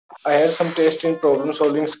I had some taste in problem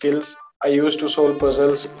solving skills. I used to solve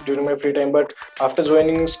puzzles during my free time, but after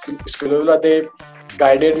joining SkilloVilla, they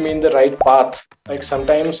guided me in the right path. Like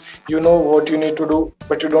sometimes you know what you need to do,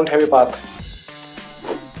 but you don't have a path.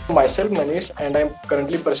 Myself, Manish, and I'm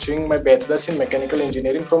currently pursuing my bachelor's in mechanical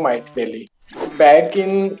engineering from IIT Delhi. Back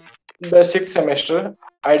in the sixth semester,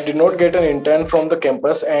 I did not get an intern from the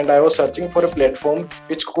campus, and I was searching for a platform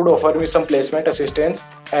which could offer me some placement assistance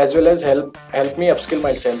as well as help me upskill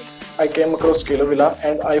myself. I came across SkilloVilla,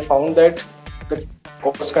 and I found that the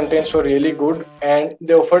course contents were really good, and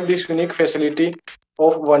they offered this unique facility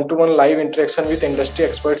of one-to-one live interaction with industry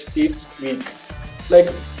experts each week. Like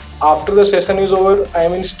after the session is over, I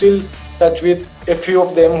am in still touch with a few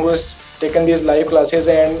of them who has taken these live classes,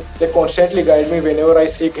 and they constantly guide me whenever I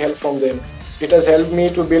seek help from them. It has helped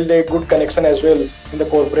me to build a good connection as well in the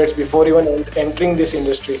corporates before even entering this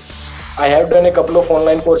industry. I have done a couple of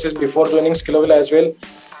online courses before joining SkilloVilla as well.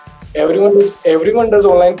 Everyone does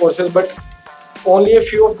online courses, but only a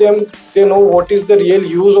few of them they know what is the real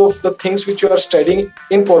use of the things which you are studying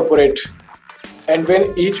in corporate. And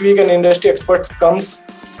when each week an industry expert comes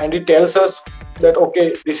and he tells us that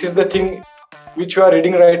okay, this is the thing which you are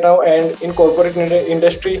reading right now, and in corporate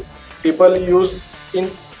industry people use in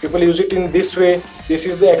people use it in this way, this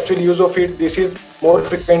is the actual use of it, this is more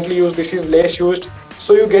frequently used, this is less used,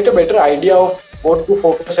 so you get a better idea of what to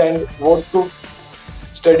focus and what to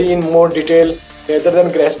study in more detail rather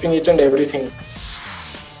than grasping each and everything.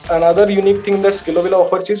 Another unique thing that SkilloVilla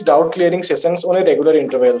offers is doubt clearing sessions on a regular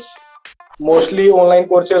intervals. Mostly online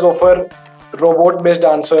courses offer robot based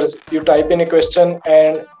answers. You type in a question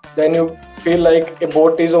and then you feel like a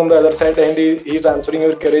bot is on the other side and he's answering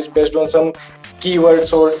your queries based on some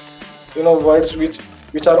keywords or words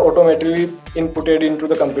which are automatically inputted into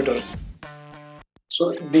the computer.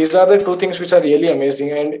 So these are the two things which are really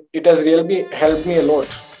amazing, and it has really helped me a lot.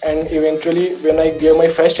 And eventually when I gave my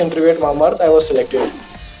first interview at Mamaearth, I was selected.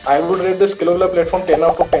 I would rate the SkilloVilla platform 10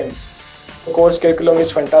 out of 10. The course curriculum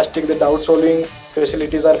is fantastic, the doubt solving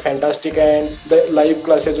facilities are fantastic, and the live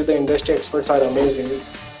classes with the industry experts are amazing.